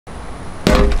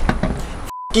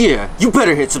Yeah, you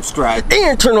better hit subscribe.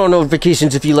 And turn on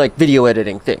notifications if you like video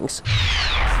editing things.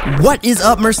 What is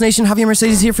up, Merc Nation? Javier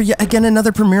Mercedes here for yet again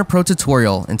another Premiere Pro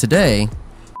tutorial. And today,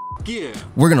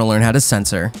 we're gonna learn how to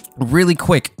censor. Really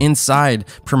quick, inside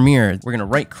Premiere, we're gonna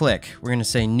right click. We're gonna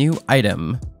say new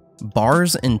item,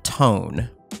 bars and tone.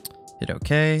 Hit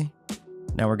OK.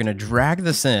 Now we're gonna drag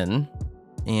this in,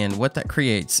 and what that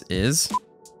creates is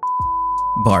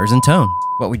bars and tone.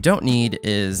 What we don't need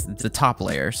is the top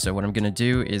layer. So what I'm gonna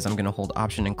do is I'm gonna hold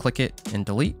Option and click it and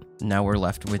delete. Now we're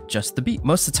left with just the beep.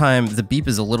 Most of the time, the beep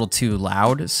is a little too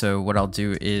loud. So what I'll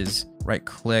do is right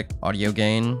click, audio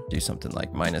gain, do something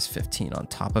like -15 on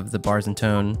top of the bars and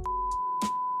tone.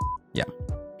 Yeah.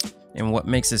 And what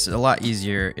makes this a lot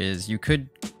easier is you could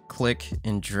click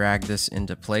and drag this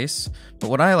into place. But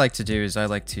what I like to do is I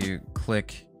like to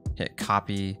click, hit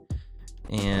copy,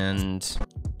 and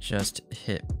just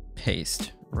hit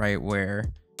paste right where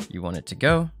you want it to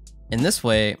go. And this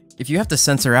way, if you have to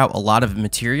censor out a lot of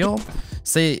material,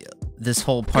 say this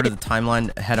whole part of the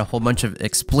timeline had a whole bunch of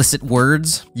explicit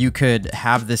words, you could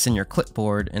have this in your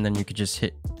clipboard, and then you could just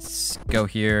go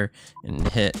here and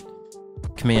hit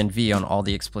Command V on all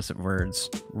the explicit words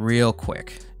real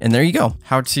quick. And there you go,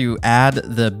 how to add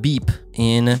the beep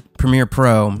in Premiere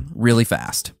Pro really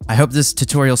fast. I hope this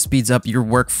tutorial speeds up your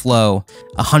workflow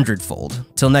 100-fold.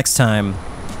 Till next time.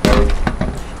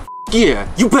 Yeah,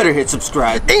 you better hit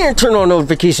subscribe. And turn on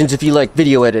notifications if you like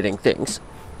video editing things.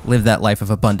 Live that life of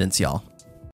abundance, y'all.